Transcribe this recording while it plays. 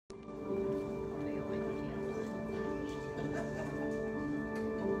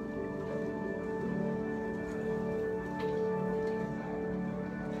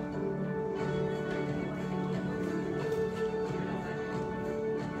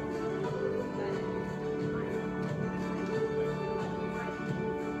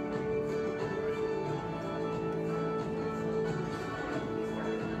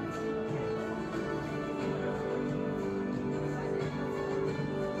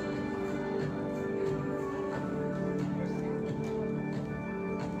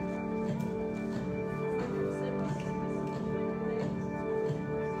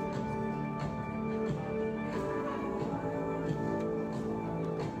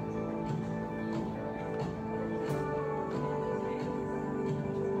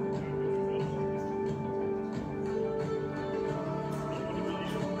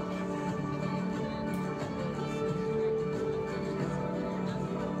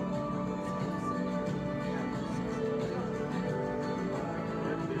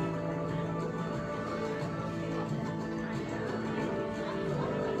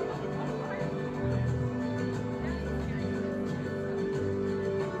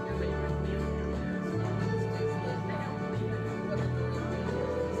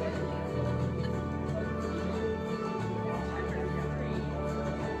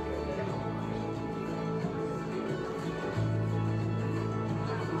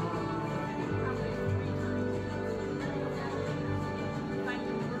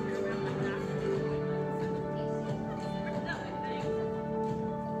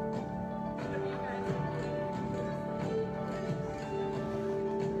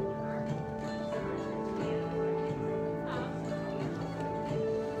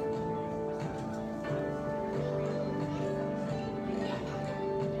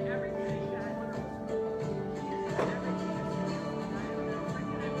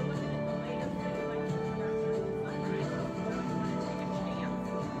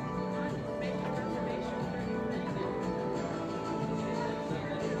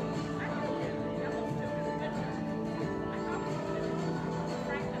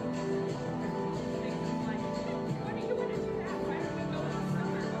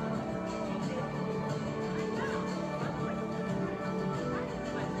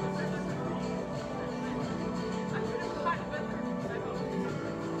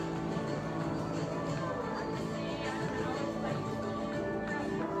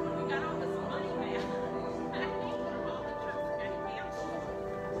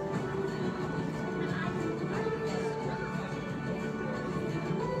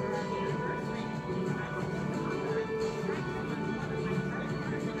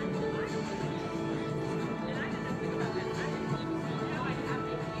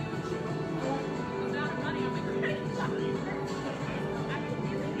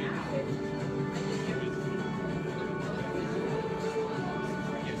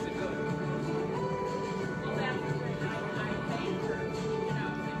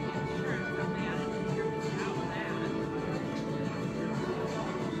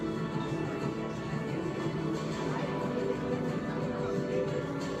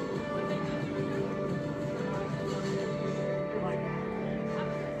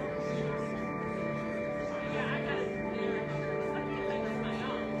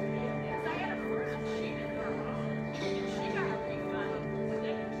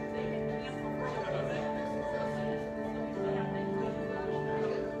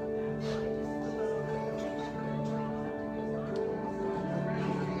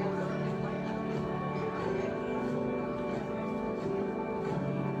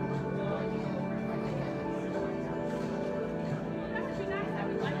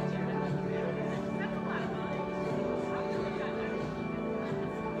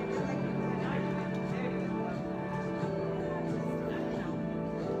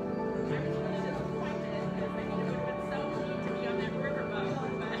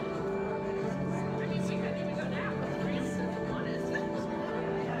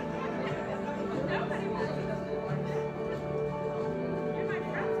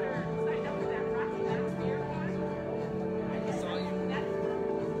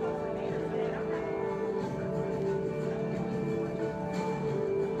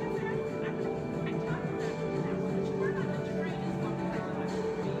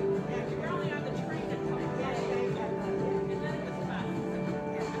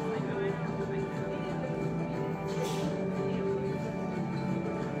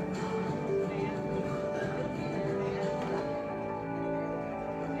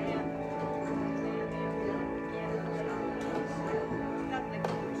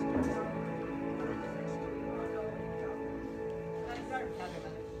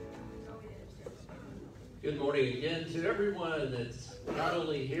Good morning again to everyone that's not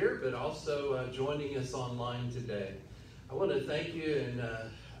only here, but also joining us online today. I want to thank you, and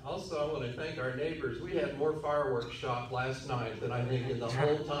also I want to thank our neighbors. We had more fireworks shot last night than I think in the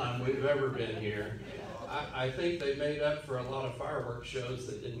whole time we've ever been here. I think they made up for a lot of fireworks shows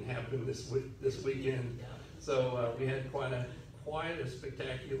that didn't happen this weekend. So we had quite a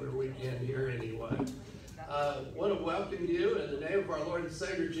spectacular weekend here anyway. Want to welcome you in the name of our Lord and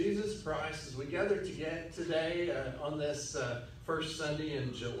Savior Jesus Christ as we gather today on this first Sunday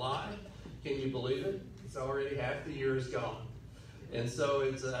in July. Can you believe it? It's already half the year is gone. And so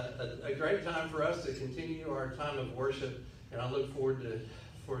it's a great time for us to continue our time of worship, and I look forward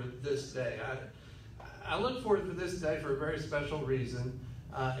for this day. I look forward to this day for a very special reason,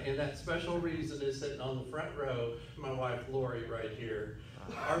 and that special reason is sitting on the front row, my wife Lori right here.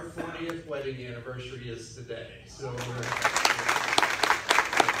 Our 40th wedding anniversary is today, so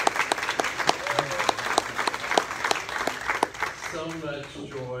so much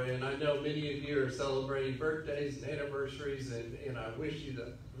joy, and I know many of you are celebrating birthdays and anniversaries, and I wish you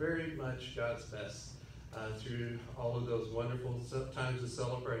the very much God's best through all of those wonderful times of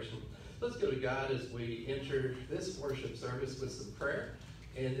celebration. Let's go to God as we enter this worship service with some prayer,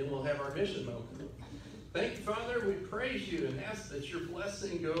 and then we'll have our mission moment. Thank you, Father. We praise you and ask that your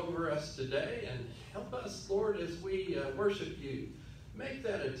blessing go over us today and help us, Lord, as we worship you. Make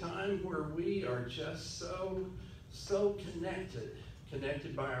that a time where we are just so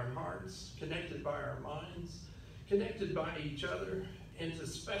connected by our hearts, connected by our minds, connected by each other, and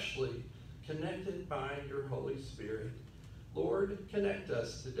especially connected by your Holy Spirit. Lord, connect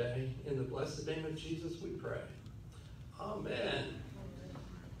us today. In the blessed name of Jesus we pray. Amen.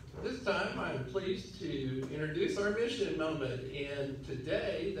 This time I'm pleased to introduce our mission moment, and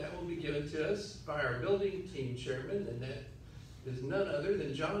today that will be given to us by our building team chairman, and that is none other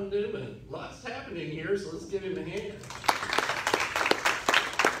than John Newman. Lots happening here, so let's give him a hand.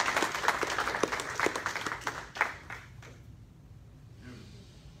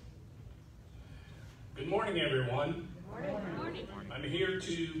 Good morning, everyone. Good morning. I'm here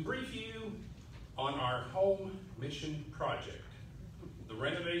to brief you on our home mission project, the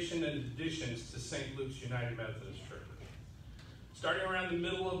renovation and additions to St. Luke's United Methodist Church. Starting around the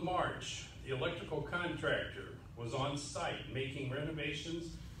middle of March, the electrical contractor was on site making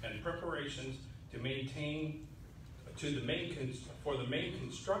renovations and preparations for the main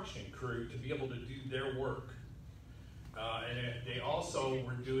construction crew to be able to do their work. And they also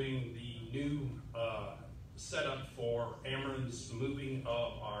were doing the new setup for Amron's moving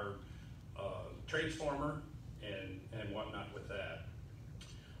of our transformer and whatnot with that.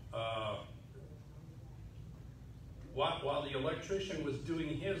 While the electrician was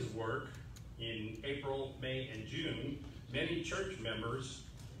doing his work in April, May, and June, many church members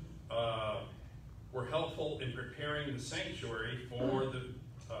were helpful in preparing the sanctuary for the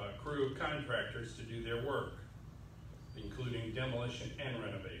crew of contractors to do their work, including demolition and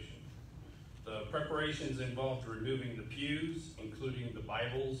renovation. The preparations involved removing the pews, including the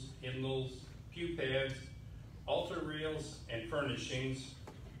Bibles, hymnals, pew pads, altar rails, and furnishings,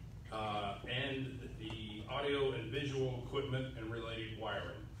 and the audio and visual equipment and related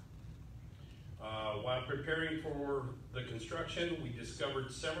wiring. While preparing for the construction, we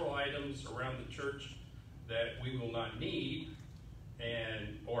discovered several items around the church that we will not need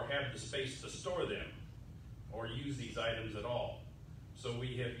or have the space to store them or use these items at all. So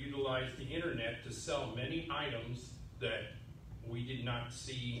we have utilized the internet to sell many items that we did not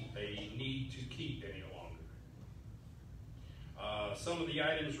see a need to keep any longer. Some of the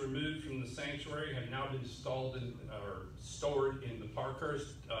items removed from the sanctuary have now been stored in the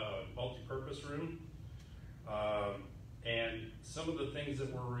Parkhurst multi-purpose room. And some of the things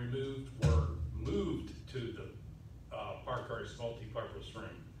that were removed were moved to the Parkhurst multi-purpose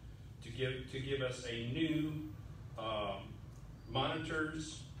room to give us a new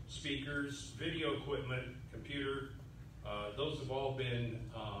monitors, speakers, video equipment, computer. Those have all been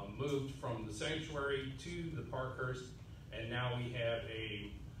moved from the sanctuary to the Parkhurst, and now we have a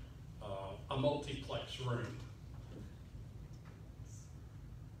multiplex room.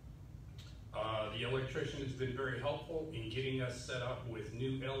 The electrician has been very helpful in getting us set up with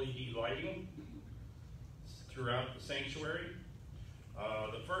new LED lighting throughout the sanctuary.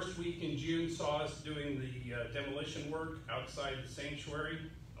 The first week in June saw us doing the demolition work outside the sanctuary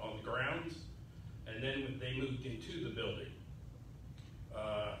on the grounds, and then they moved into the building.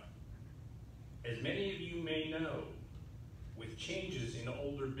 As many of you may know, with changes in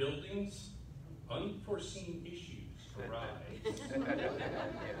older buildings, unforeseen issues arise.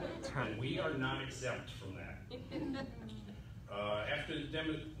 And we are not exempt from that. After the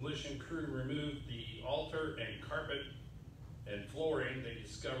demolition crew removed the altar and carpet and flooring, they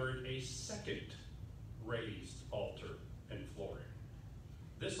discovered a second raised altar and flooring.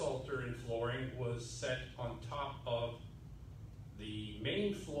 This altar and flooring was set on top of the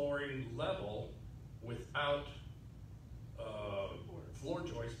main flooring level without floor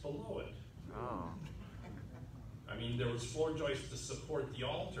joists below it. Oh. I mean, there was floor joists to support the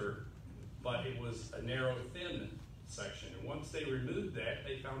altar, but it was a narrow, thin section. And once they removed that,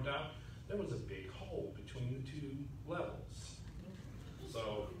 they found out there was a big hole between the two levels.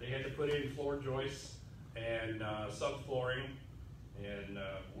 So they had to put in floor joists and subflooring, and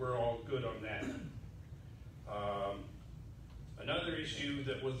we're all good on that. Another issue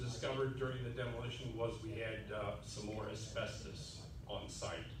that was discovered during the demolition was we had some more asbestos on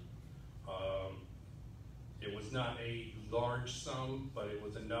site. It was not a large sum, but it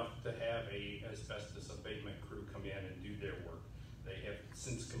was enough to have a asbestos abatement crew come in and do their work. They have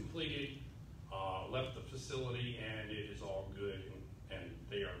since completed, left the facility, and it is all good, and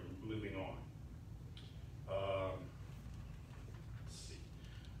they are moving on. Let's see.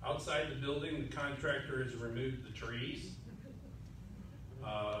 Outside the building, the contractor has removed the trees.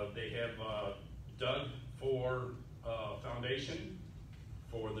 They have dug for foundation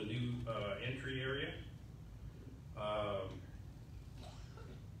for the new entry area.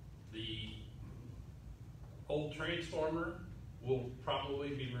 The old transformer will probably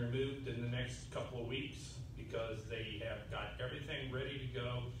be removed in the next couple of weeks because they have got everything ready to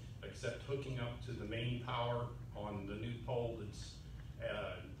go except hooking up to the main power on the new pole that's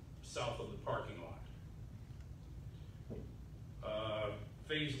south of the parking lot.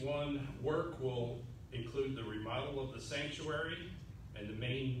 Phase 1 work will include the remodel of the sanctuary and the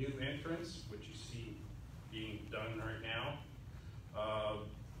main new entrance, which you see being done right now.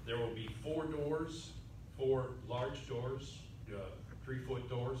 There will be 4 doors, 4 large doors, 3-foot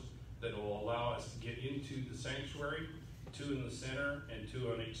doors that will allow us to get into the sanctuary, 2 in the center and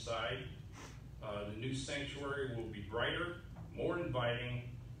 2 on each side. The new sanctuary will be brighter, more inviting,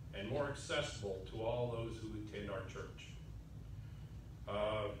 and more accessible to all those who attend our church.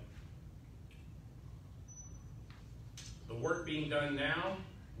 The work being done now,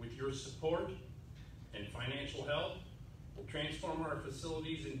 with your support and financial help, will transform our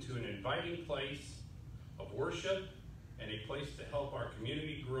facilities into an inviting place of worship and a place to help our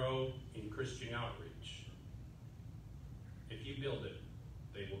community grow in Christian outreach. If you build it,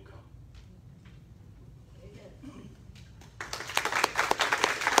 they will come.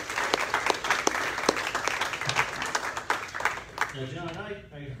 Now, John, I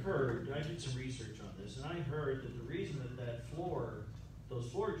did some research on this, and I heard that the reason that those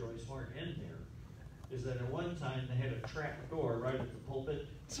floor joists weren't in there is that at one time they had a trap door right at the pulpit.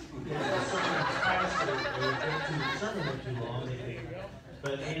 Because the sermon went too long,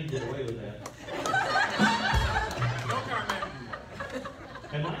 but Ann did away with that. No comment.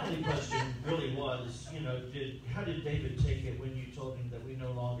 And my only question really was, how did David take it when you told him that we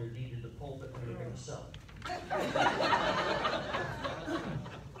no longer needed the pulpit and we were going to sell it?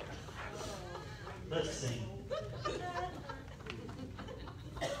 Let's sing.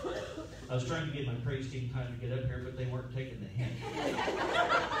 I was trying to get my praise team time to get up here, but they weren't taking the hint.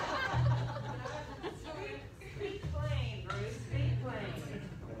 Speak plain, Bruce. Speak plain.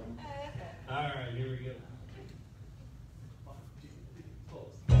 All right, here we go.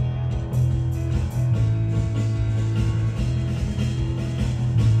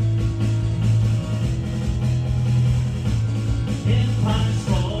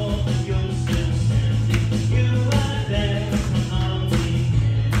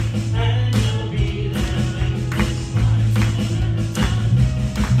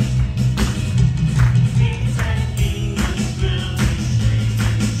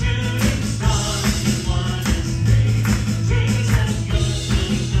 One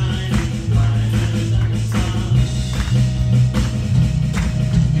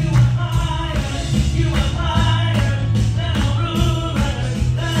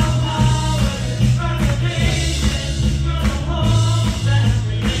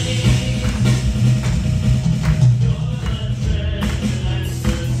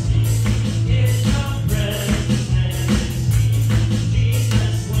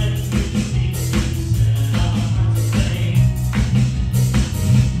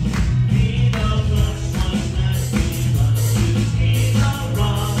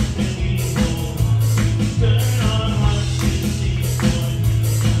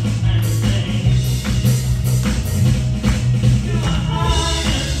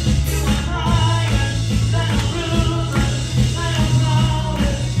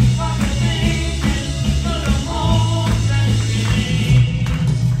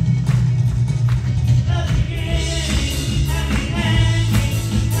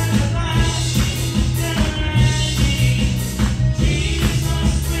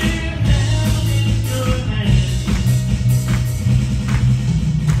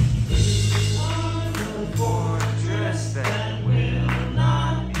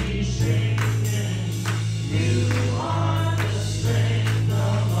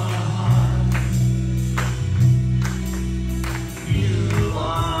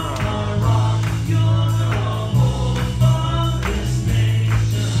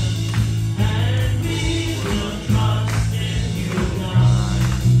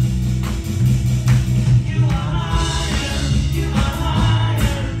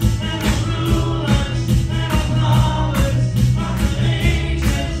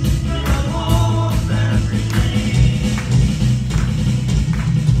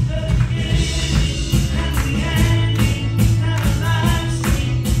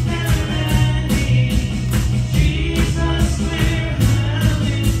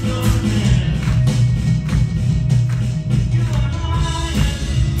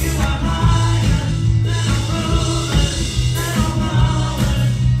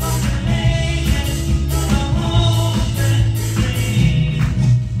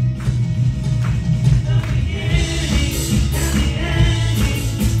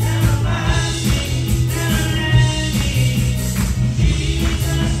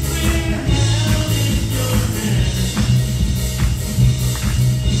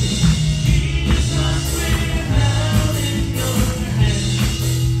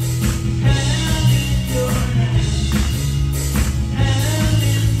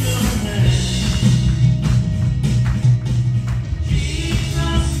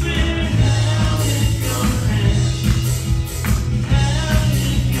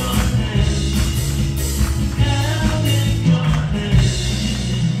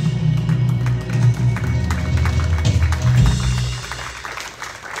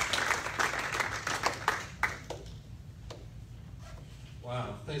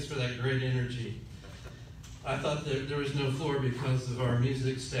of our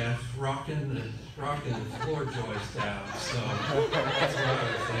music staff rocking the floor joist out. So that's what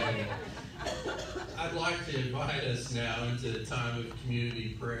I was thinking. I'd like to invite us now into a time of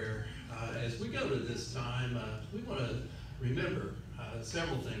community prayer. As we go to this time, we want to remember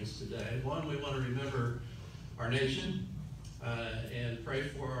several things today. One, we want to remember our nation and pray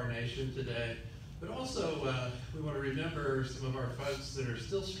for our nation today. But also, we want to remember some of our folks that are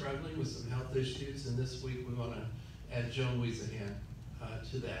still struggling with some health issues. And this week, we want to add Joan Weezahan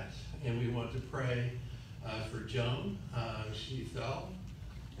to that. And we want to pray for Joan. She fell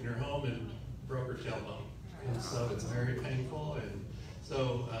in her home and broke her tailbone. And so it's very painful. And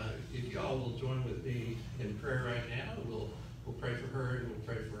so if y'all will join with me in prayer right now, we'll pray for her and we'll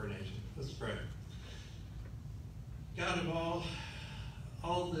pray for our nation. Let's pray. God of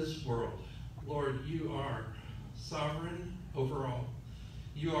all this world, Lord, you are sovereign over all.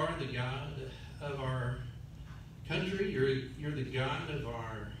 You are the God of our country. You're the God of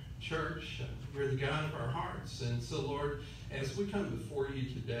our church. You're the God of our hearts. And so, Lord, as we come before you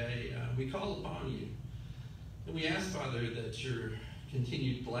today, we call upon you. And we ask, Father, that your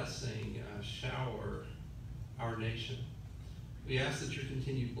continued blessing shower our nation. We ask that your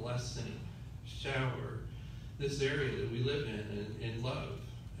continued blessing shower this area that we live in and love.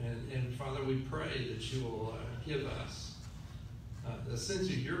 And Father, we pray that you will give us a sense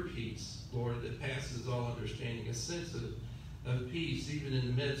of your peace, Lord, that passes all understanding, a sense of peace even in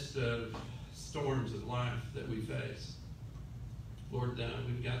the midst of storms of life that we face. Lord,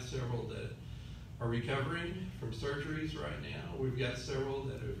 we've got several that are recovering from surgeries right now. We've got several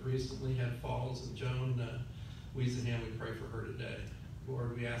that have recently had falls. And Joan Weezahan, we pray for her today.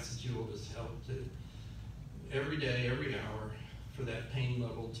 Lord, we ask that you will just help to every day, every hour, for that pain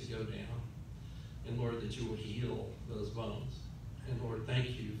level to go down. And Lord, that you will heal those bones. And Lord,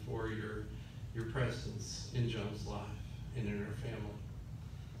 thank you for your presence in Joan's life and in her family.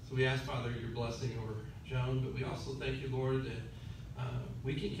 So we ask, Father, your blessing over Joan, but we also thank you, Lord, that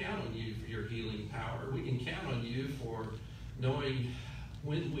we can count on you for your healing power. We can count on you for knowing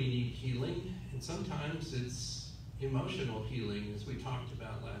when we need healing. And sometimes it's emotional healing, as we talked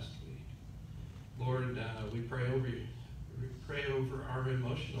about last week. Lord, we pray over our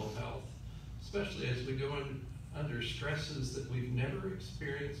emotional health, especially as we go under stresses that we've never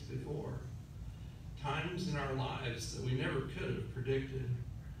experienced before. Times in our lives that we never could have predicted.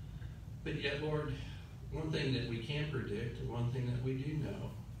 But yet, Lord, one thing that we can predict and one thing that we do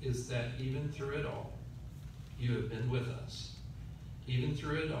know is that even through it all, you have been with us. Even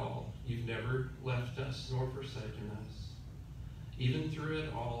through it all, you've never left us nor forsaken us. Even through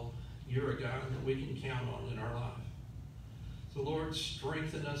it all, you're a God that we can count on in our life. So Lord,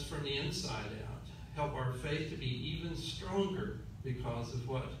 strengthen us from the inside out. Help our faith to be even stronger because of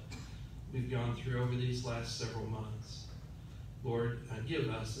what we've gone through over these last several months. Lord, give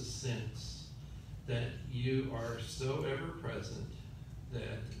us a sense that you are so ever present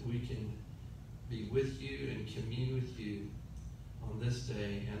that we can be with you and commune with you on this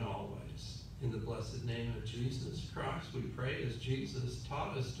day and always. In the blessed name of Jesus Christ, we pray as Jesus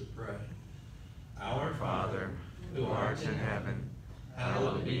taught us to pray. Our Father, who art in heaven,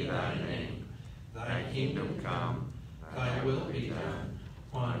 hallowed be thy name. Thy kingdom come, thy will be done,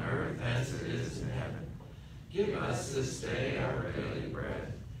 on earth as it is in heaven. Give us this day our daily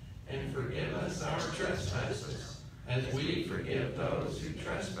bread, and forgive us our trespasses, as we forgive those who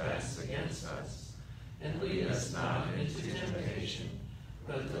trespass against us. And lead us not into temptation,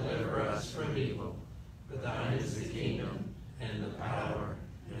 but deliver us from evil. For thine is the kingdom, and the power,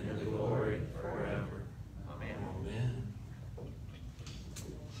 and the glory forever. Amen. Amen.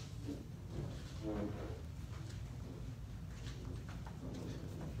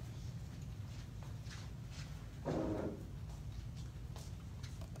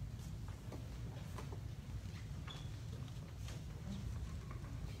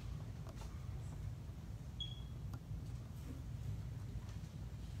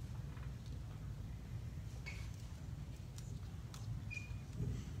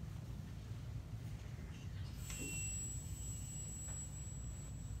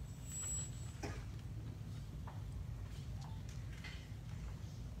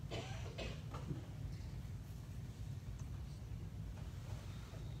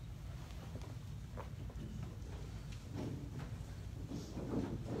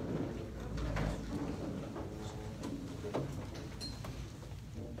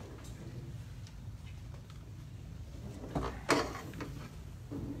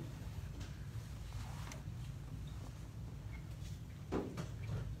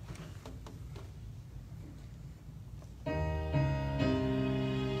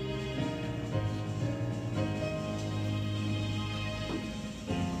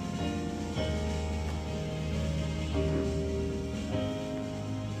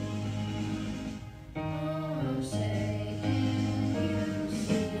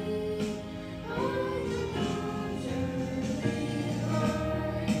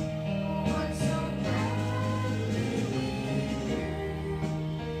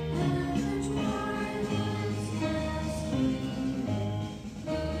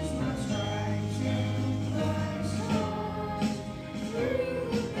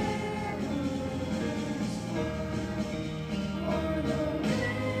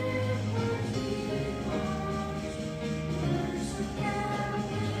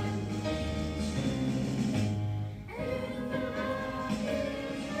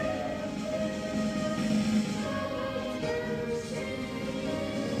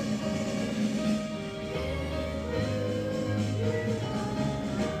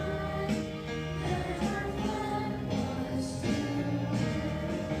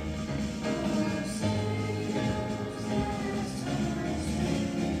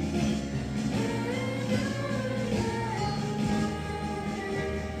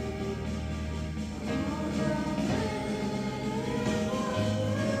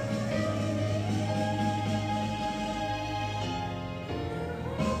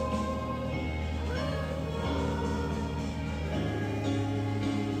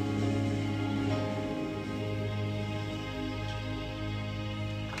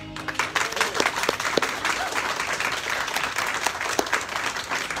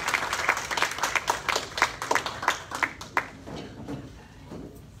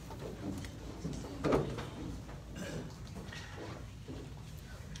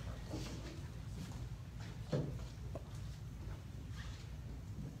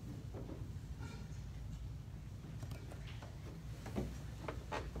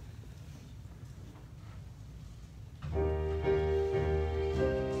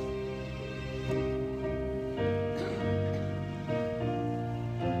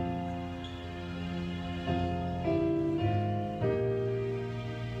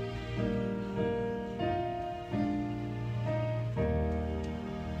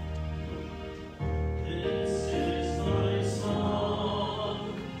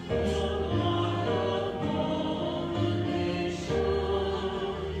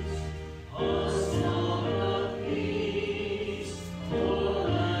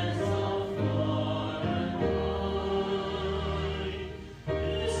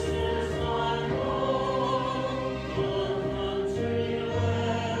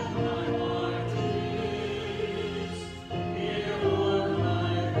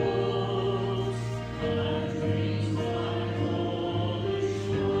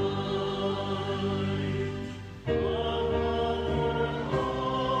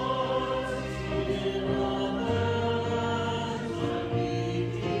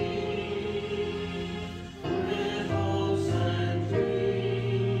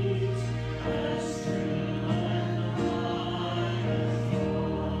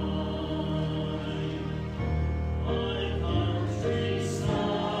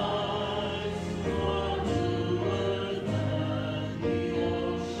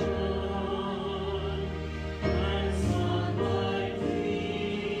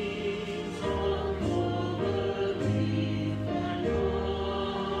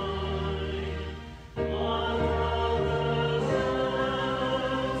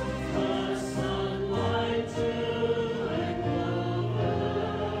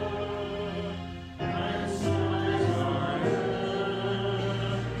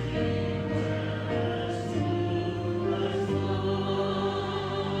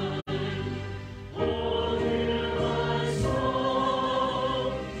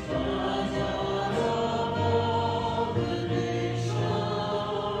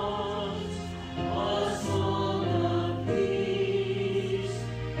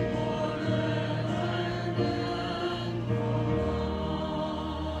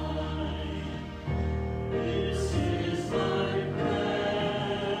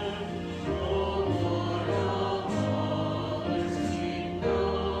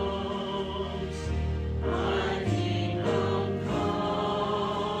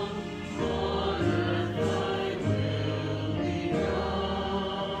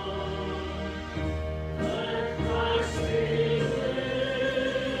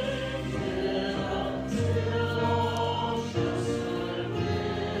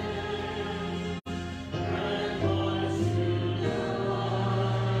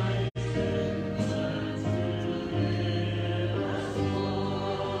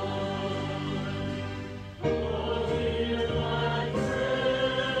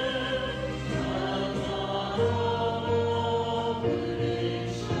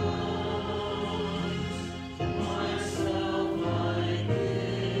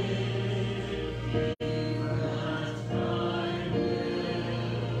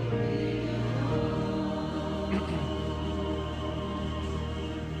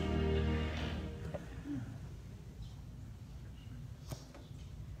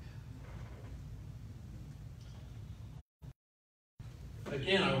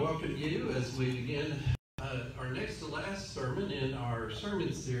 Again, I welcome you as we begin our next to last sermon in our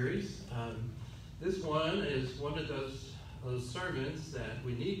sermon series. This one is one of those sermons that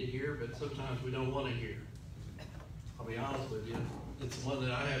we need to hear, but sometimes we don't want to hear. I'll be honest with you. It's one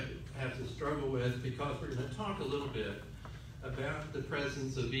that I have to struggle with because we're going to talk a little bit about the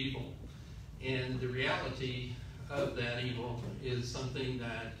presence of evil. And the reality of that evil is something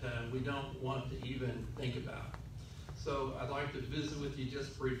that we don't want to even think about. So I'd like to visit with you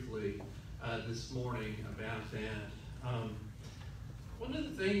just briefly this morning about that. One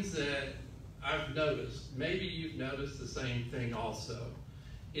of the things that I've noticed, maybe you've noticed the same thing also,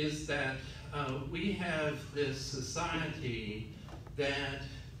 is that we have this society that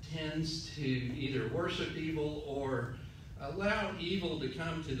tends to either worship evil or allow evil to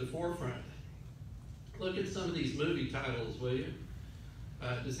come to the forefront. Look at some of these movie titles, will you?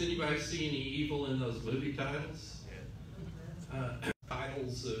 Does anybody see any evil in those movie titles?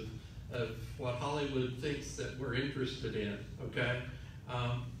 Titles of what Hollywood thinks that we're interested in, okay?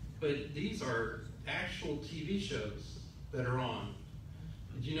 But these are actual TV shows that are on.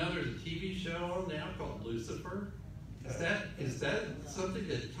 Did you know there's a TV show on now called Lucifer? Is that something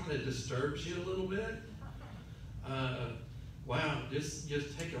that kind of disturbs you a little bit? Wow, just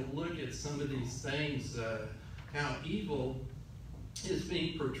take a look at some of these things, how evil is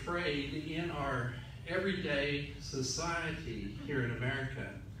being portrayed in our everyday society here in America.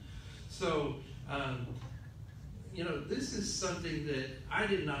 So, this is something that I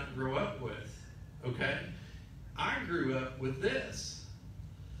did not grow up with, okay? I grew up with this.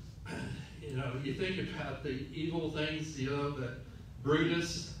 You think about the evil things, that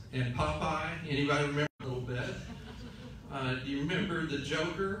Brutus and Popeye. Anybody remember a little bit? Do you remember the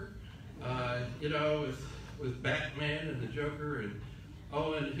Joker? With Batman and the Joker, and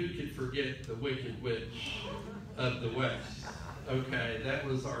who could forget the Wicked Witch of the West? Okay, that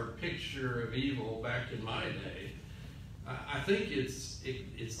was our picture of evil back in my day. I think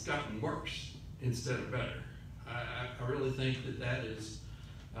it's gotten worse instead of better. I really think that is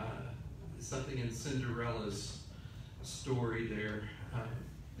something in Cinderella's story there,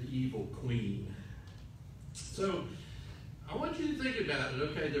 the evil queen. So I want you to think about it,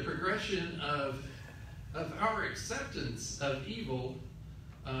 okay? The progression of our acceptance of evil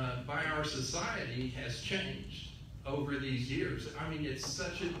by our society has changed over these years. I mean, it's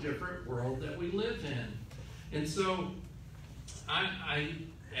such a different world that we live in. And so I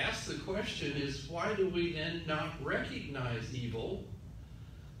ask the question is, why do we then not recognize evil?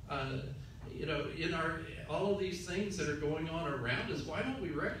 In all of these things that are going on around us, why don't we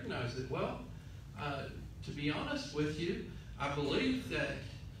recognize it? Well, to be honest with you, I believe that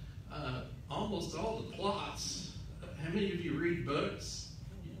almost all the plots, how many of you read books?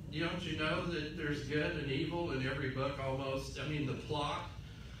 Don't you know that there's good and evil in every book almost? I mean, the plot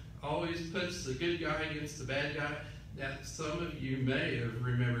always puts the good guy against the bad guy. Now, some of you may have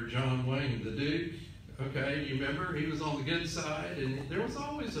remembered John Wayne, the Duke. Okay, you remember? He was on the good side, and there was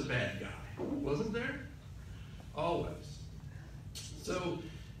always a bad guy, wasn't there? Always. So,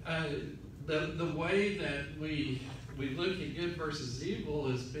 the way that we look at good versus evil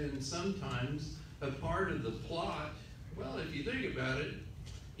has been sometimes a part of the plot. Well, if you think about it,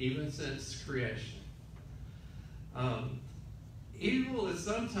 even since creation. Evil is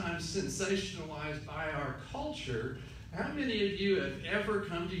sometimes sensationalized by our culture. How many of you have ever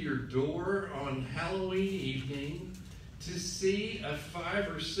come to your door on Halloween evening to see a 5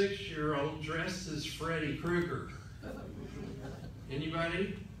 or 6 year old dressed as Freddy Krueger?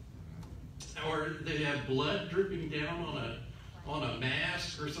 Anybody? Or they have blood dripping down on a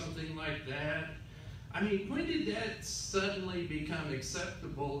mask or something like that. I mean, when did that suddenly become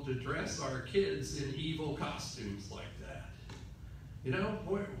acceptable to dress our kids in evil costumes like that?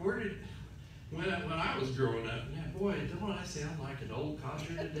 Where did, when I was growing up, boy, don't I sound like an old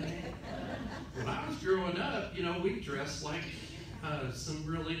codger today? When I was growing up, we dressed like some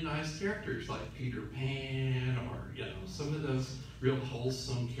really nice characters like Peter Pan or, some of those real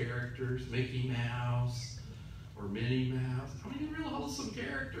wholesome characters, Mickey Mouse or Minnie Mouse. I mean, real wholesome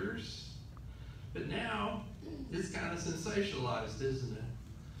characters. But now, it's kind of sensationalized, isn't it?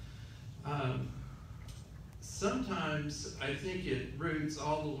 Sometimes I think it roots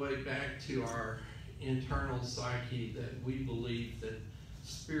all the way back to our internal psyche that we believe that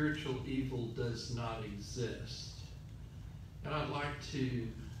spiritual evil does not exist. And I'd like to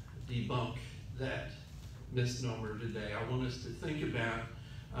debunk that misnomer today. I want us to think about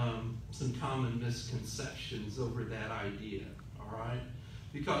some common misconceptions over that idea, all right?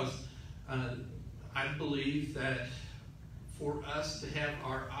 Because I believe that for us to have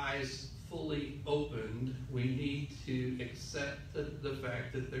our eyes fully opened, we need to accept the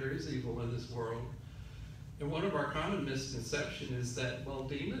fact that there is evil in this world. And one of our common misconceptions is that, well,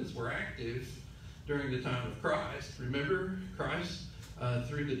 demons were active during the time of Christ. Remember, Christ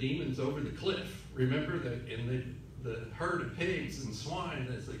threw the demons over the cliff. Remember that in the herd of pigs and swine,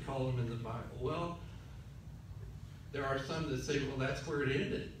 as they call them in the Bible. Well, there are some that say, well, that's where it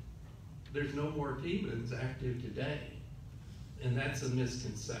ended. There's no more demons active today. And that's a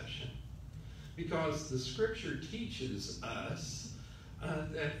misconception. Because the scripture teaches us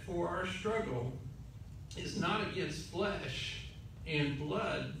that for our struggle is not against flesh and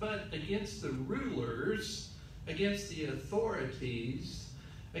blood, but against the rulers, against the authorities,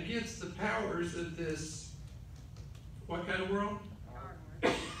 against the powers of this, what kind of world?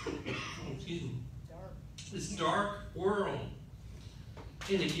 Excuse me. This dark world.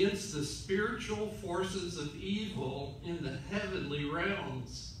 And against the spiritual forces of evil in the heavenly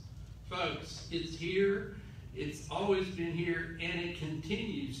realms. Folks, it's here, it's always been here, and it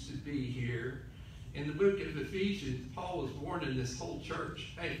continues to be here. In the book of Ephesians, Paul was warning this whole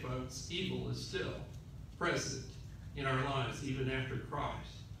church, hey folks, evil is still present in our lives, even after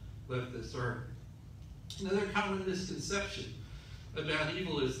Christ left this earth. Another common misconception about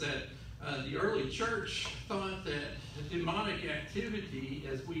evil is that the early church thought that demonic activity,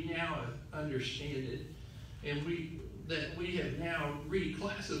 as we now understand it, and that we have now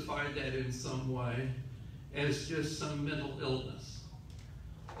reclassified that in some way as just some mental illness.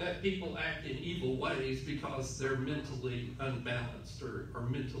 That people act in evil ways because they're mentally unbalanced or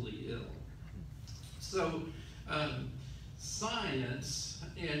mentally ill. So science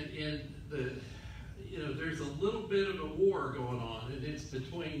and the there's a little bit of a war going on, and it's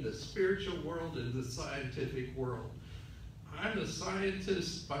between the spiritual world and the scientific world. I'm a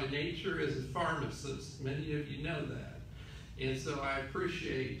scientist by nature as a pharmacist. Many of you know that. And so I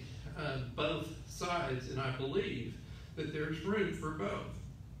appreciate both sides, and I believe that there's room for both.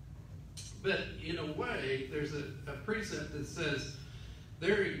 But in a way, there's a precept that says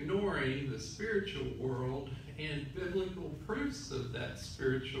they're ignoring the spiritual world and biblical proofs of that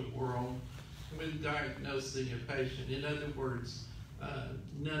spiritual world when diagnosing a patient. In other words,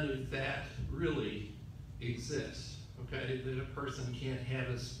 none of that really exists, okay? That a person can't have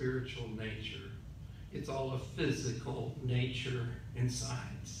a spiritual nature. It's all a physical nature and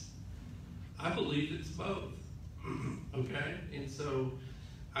science. I believe it's both, okay? And so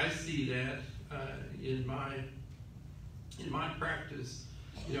I see that in my practice.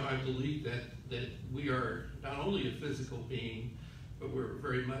 I believe that we are not only a physical being, but we're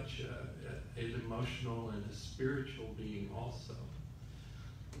very much an emotional and a spiritual being also.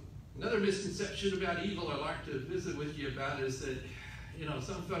 Another misconception about evil I'd like to visit with you about is that,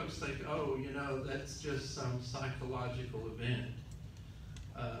 some folks think, oh, that's just some psychological event.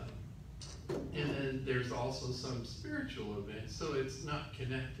 And then there's also some spiritual event, so it's not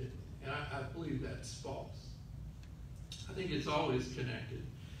connected. And I believe that's false. I think it's always connected.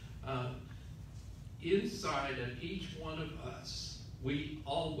 Inside of each one of us, we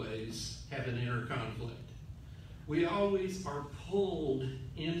always have an inner conflict. We always are pulled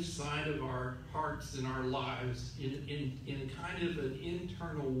inside of our hearts and our lives in kind of an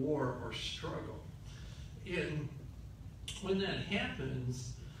internal war or struggle. And when that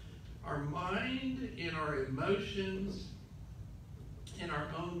happens, our mind and our emotions and our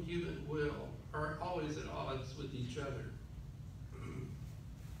own human will are always at odds with each other.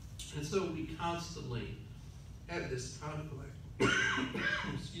 And so we constantly have this conflict.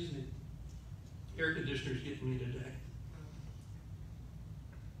 Excuse me. Air conditioner's getting me today.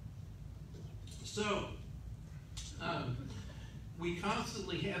 So, we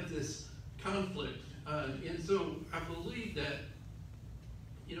constantly have this conflict. And so I believe that,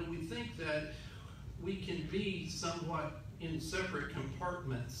 we think that we can be somewhat in separate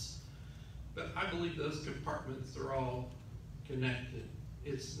compartments, but I believe those compartments are all connected.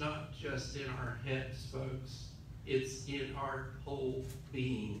 It's not just in our heads, folks. It's in our whole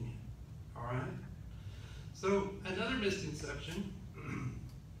being. All right? So another misconception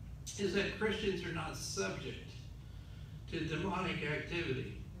is that Christians are not subject to demonic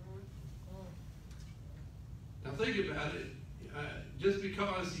activity. Now think about it. Just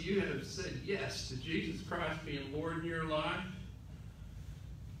because you have said yes to Jesus Christ being Lord in your life,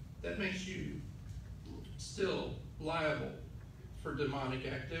 that makes you still liable for demonic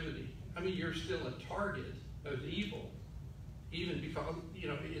activity. I mean, you're still a target of evil, even because,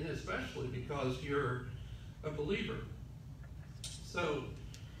 and especially because you're a believer. So,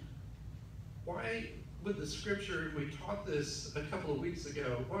 why would the scripture, and we taught this a couple of weeks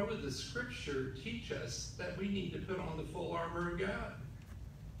ago, why would the scripture teach us that we need to put on the full armor of God?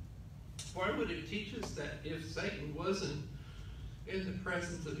 Why would it teach us that if Satan wasn't in the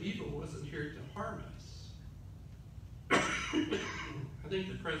presence of evil, wasn't here to harm us? I think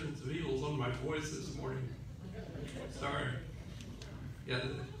the presence of evil is on my voice this morning. Sorry. Yeah,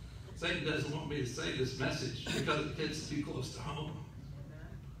 Satan doesn't want me to say this message because it hits too close to home.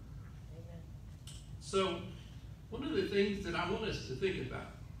 So, one of the things that I want us to think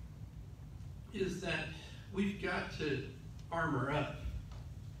about is that we've got to armor up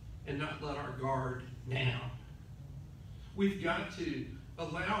and not let our guard down. We've got to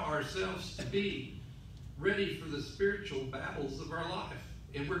allow ourselves to be ready for the spiritual battles of our life.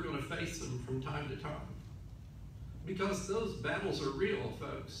 And we're going to face them from time to time. Because those battles are real,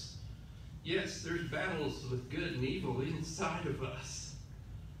 folks. Yes, there's battles with good and evil inside of us.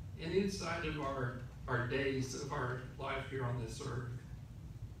 And inside of our days of our life here on this earth.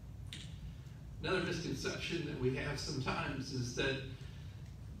 Another misconception that we have sometimes is that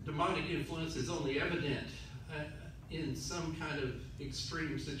demonic influence is only evident in some kind of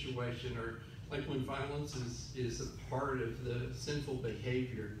extreme situation, or like when violence is a part of the sinful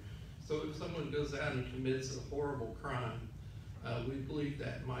behavior. So if someone goes out and commits a horrible crime, we believe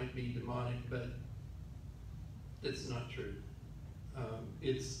that might be demonic, but it's not true.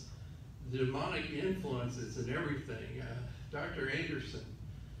 It's the demonic influences in everything. Dr. Anderson,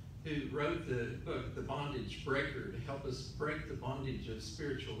 who wrote the book, The Bondage Breaker, to help us break the bondage of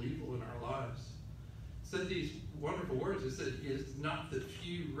spiritual evil in our lives, said these wonderful words. He said, "It's not the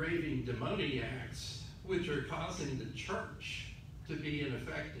few raving demoniacs which are causing the church to be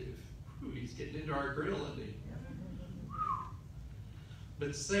ineffective." Whew, he's getting into our grill, isn't he?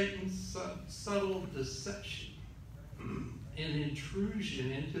 But Satan's subtle deception and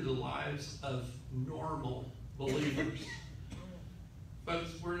intrusion into the lives of normal believers. Folks,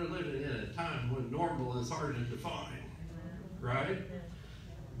 we're living in a time when normal is hard to define, right?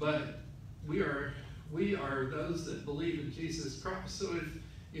 But we are those that believe in Jesus Christ. So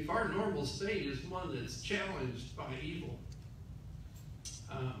if our normal state is one that's challenged by evil,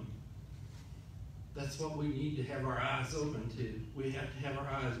 that's what we need to have our eyes open to. We have to have our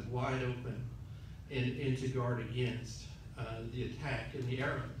eyes wide open and to guard against the attack and the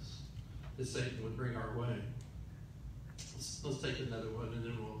arrows that Satan would bring our way. Let's take another one, and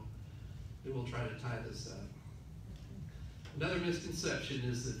then we'll try to tie this up. Another misconception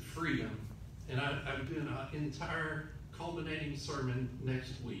is that freedom, and I'm doing an entire culminating sermon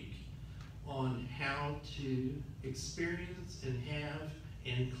next week on how to experience and have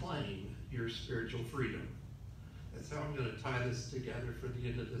and claim your spiritual freedom. That's how I'm going to tie this together for the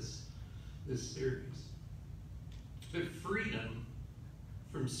end of this series. But freedom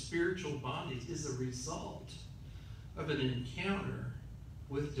from spiritual bondage is a result of an encounter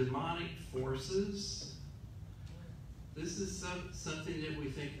with demonic forces. This is something that we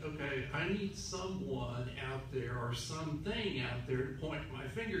think, okay, I need someone out there or something out there to point my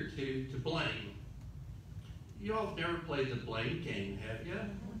finger to blame. You all have never played the blame game, have you?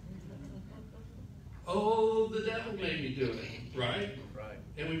 Oh, the devil made me do it, right? Right.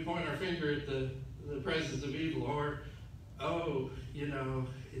 And we point our finger at the presence of evil, or, oh,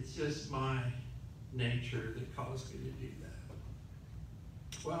 it's just my nature that caused me to do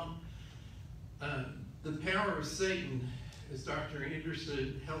that. Well, the power of Satan, as Dr.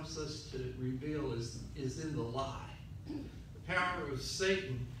 Anderson helps us to reveal, is in the lie. The power of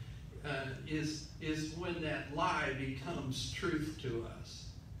Satan is when that lie becomes truth to us.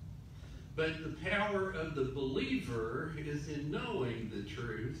 But the power of the believer is in knowing the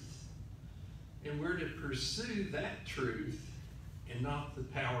truth, and we're to pursue that truth and not the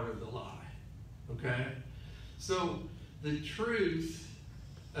power of the lie. Okay? So the truth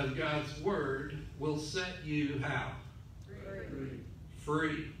of God's word will set you how?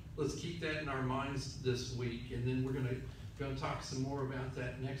 Free. Let's keep that in our minds this week, and then we're going to talk some more about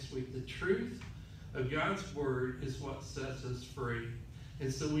that next week. The truth of God's word is what sets us free.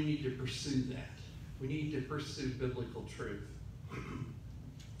 And so we need to pursue that. We need to pursue biblical truth.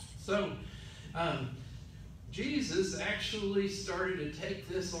 So, Jesus actually started to take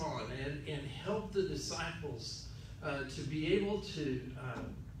this on and help the disciples to be able to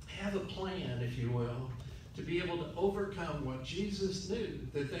have a plan, if you will, to be able to overcome what Jesus knew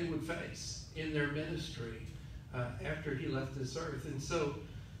that they would face in their ministry after he left this earth. And so,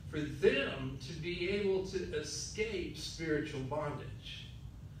 for them to be able to escape spiritual bondage,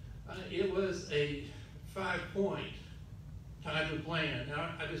 it was a 5-point type of plan. Now,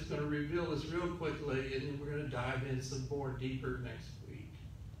 I'm just going to reveal this real quickly, and then we're going to dive in some more deeper next week.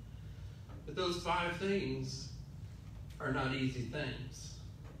 But those 5 things are not easy things.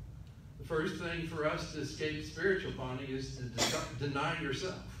 The first thing for us to escape spiritual bondage is to deny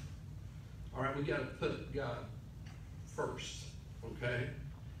yourself. All right, we got to put God first, okay?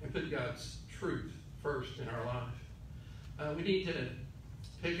 And put God's truth first in our life. We need to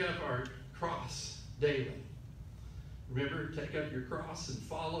pick up our cross daily. Remember, take up your cross and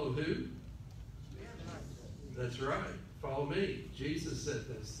follow who? That's right. Follow me. Jesus said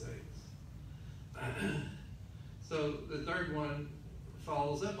those things. So the third one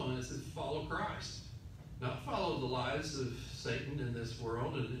follows up on this is follow Christ. Not follow the lies of Satan in this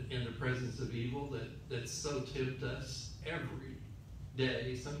world and in the presence of evil that so tempt us every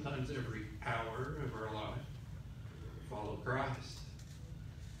day, sometimes every hour of our life. Follow Christ.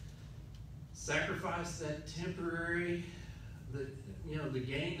 Sacrifice that temporary, the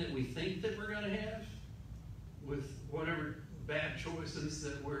gain that we think that we're going to have with whatever bad choices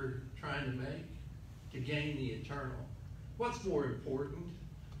that we're trying to make to gain the eternal. What's more important?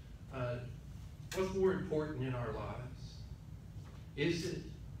 What's more important in our lives? Is it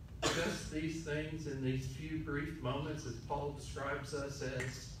just these things in these few brief moments as Paul describes us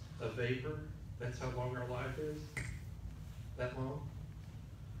as a vapor? That's how long our life is? That long?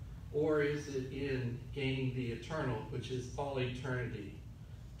 Or is it in gaining the eternal, which is all eternity,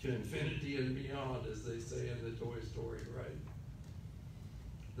 to infinity and beyond, as they say in the Toy Story, right?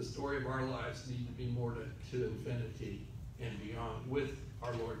 The story of our lives need to be more to infinity and beyond with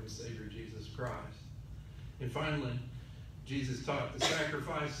our Lord and Savior Jesus Christ. And finally, Jesus taught the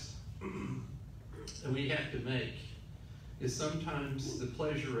sacrifice that we have to make is sometimes the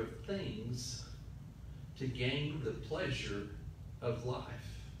pleasure of things to gain the pleasure of life.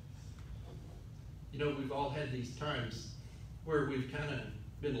 You know, we've all had these times where we've kind of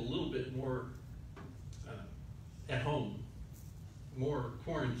been a little bit more at home, more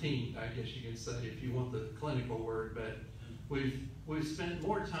quarantined, I guess you could say, if you want the clinical word, but we've spent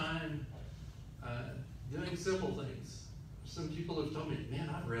more time doing simple things. Some people have told me, man,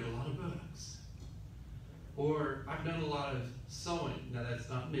 I've read a lot of books. Or I've done a lot of sewing. Now that's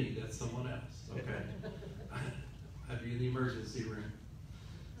not me, that's someone else, okay? I'd be in the emergency room.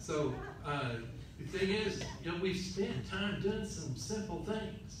 So the thing is, we've spent time doing some simple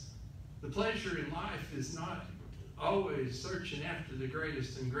things. The pleasure in life is not always searching after the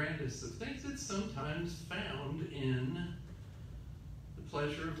greatest and grandest of things. It's sometimes found in the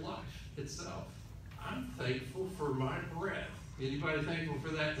pleasure of life itself. I'm thankful for my breath. Anybody thankful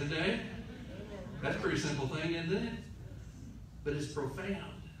for that today? That's a pretty simple thing, isn't it? But it's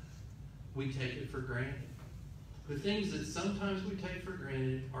profound. We take it for granted. The things that sometimes we take for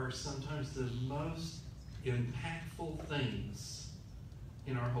granted are sometimes the most impactful things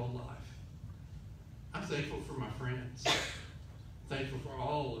in our whole life. I'm thankful for my friends. Thankful for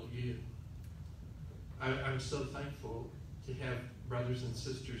all of you. I'm so thankful to have brothers and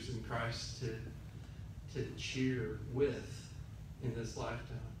sisters in Christ to cheer with in this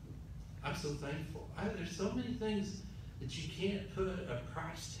lifetime. I'm so thankful. There's so many things that you can't put a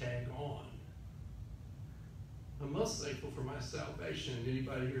price tag on. I'm most thankful for my salvation.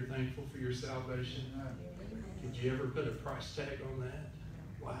 Anybody here thankful for your salvation? Did you ever put a price tag on that?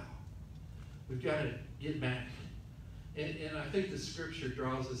 Wow. We've got to get back. And I think the scripture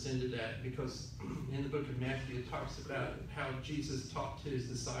draws us into that because in the book of Matthew it talks about how Jesus taught to his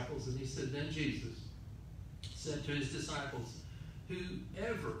disciples, and he said, then Jesus said to his disciples,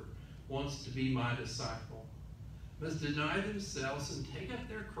 whoever wants to be my disciple must deny themselves and take up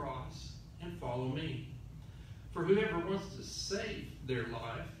their cross and follow me. For whoever wants to save their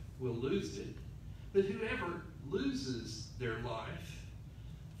life will lose it, but whoever loses their life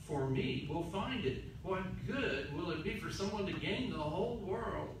for me will find it. What good will it be for someone to gain the whole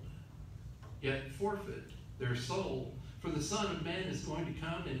world, yet forfeit their soul? For the Son of Man is going to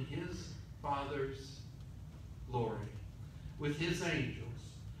come in his Father's glory with his angels,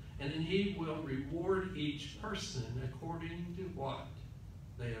 and then he will reward each person according to what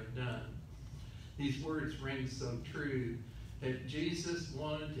they have done. These words ring so true that Jesus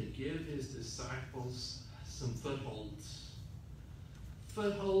wanted to give his disciples some footholds.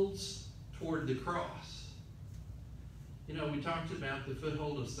 Footholds toward the cross. You know, we talked about the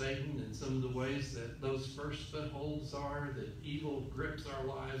foothold of Satan and some of the ways that those first footholds are, that evil grips our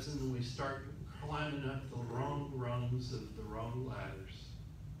lives and then we start climbing up the wrong rungs of the wrong ladders.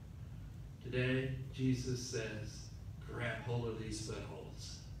 Today, Jesus says, grab hold of these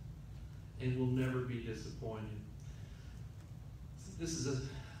footholds and we'll never be disappointed. This is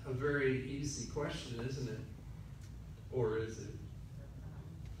a very easy question, isn't it? Or is it?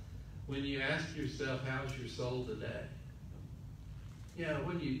 When you ask yourself, how's your soul today? You know,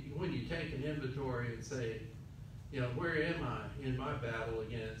 when you take an inventory and say, you know, where am I in my battle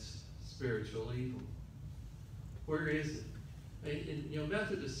against spiritual evil? Where is it? And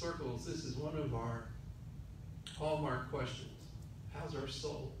Methodist circles, this is one of our hallmark questions. How's our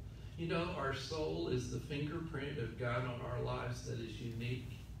soul? Our soul is the fingerprint of God on our lives that is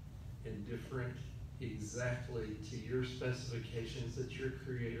unique and different exactly to your specifications that your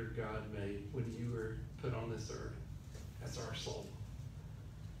Creator God made when you were put on this earth. That's our soul.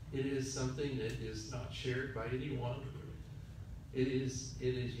 It is something that is not shared by anyone. It is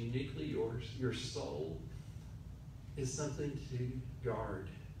uniquely yours. Your soul is something to guard.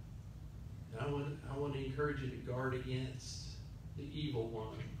 And I want to encourage you to guard against the evil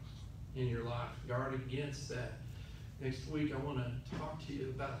one in your life. Guard against that. Next week, I want to talk to you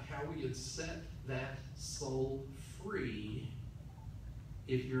about how we could set that soul free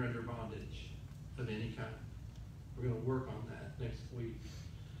if you're under bondage of any kind. We're going to work on that next week.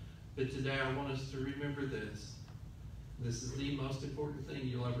 But today, I want us to remember this. This is the most important thing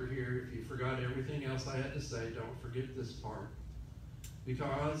you'll ever hear. If you forgot everything else I had to say, don't forget this part.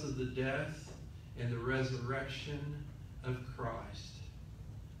 Because of the death and the resurrection of Christ,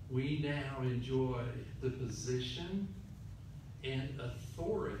 we now enjoy the position and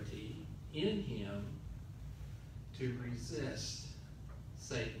authority in Him to resist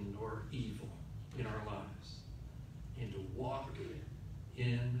Satan or evil in our lives and to walk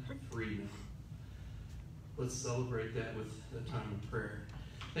in freedom. Let's celebrate that with a time of prayer.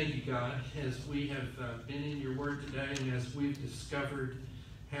 Thank you, God, as we have been in your word today and as we've discovered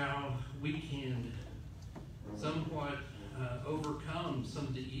how we can somewhat overcome some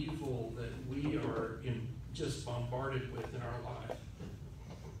of the evil that we are just bombarded with in our life.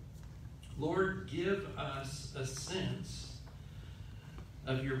 Lord, give us a sense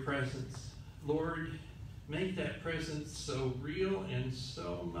of your presence. Lord, make that presence so real and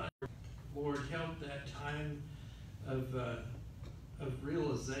so much. Lord, help that time of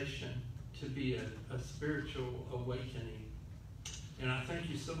realization to be a spiritual awakening. And I thank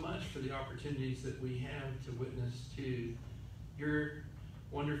you so much for the opportunities that we have to witness to your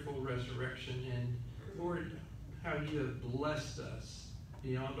wonderful resurrection. And Lord, how you have blessed us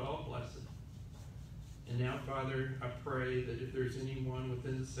beyond all blessing. And now, Father, I pray that if there's anyone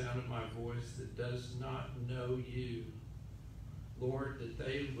within the sound of my voice that does not know you, Lord, that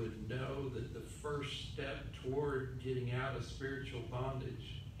they would know that the first step toward getting out of spiritual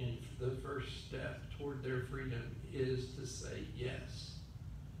bondage and the first step toward their freedom is to say yes.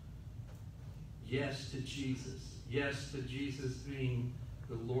 Yes to Jesus. Yes to Jesus being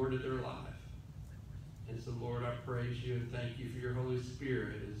the Lord of their life. And so, Lord, I praise you and thank you for your Holy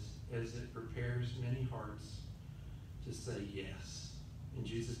Spirit as it prepares many hearts to say yes. In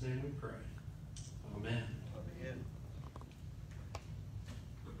Jesus' name we pray. Amen. Amen.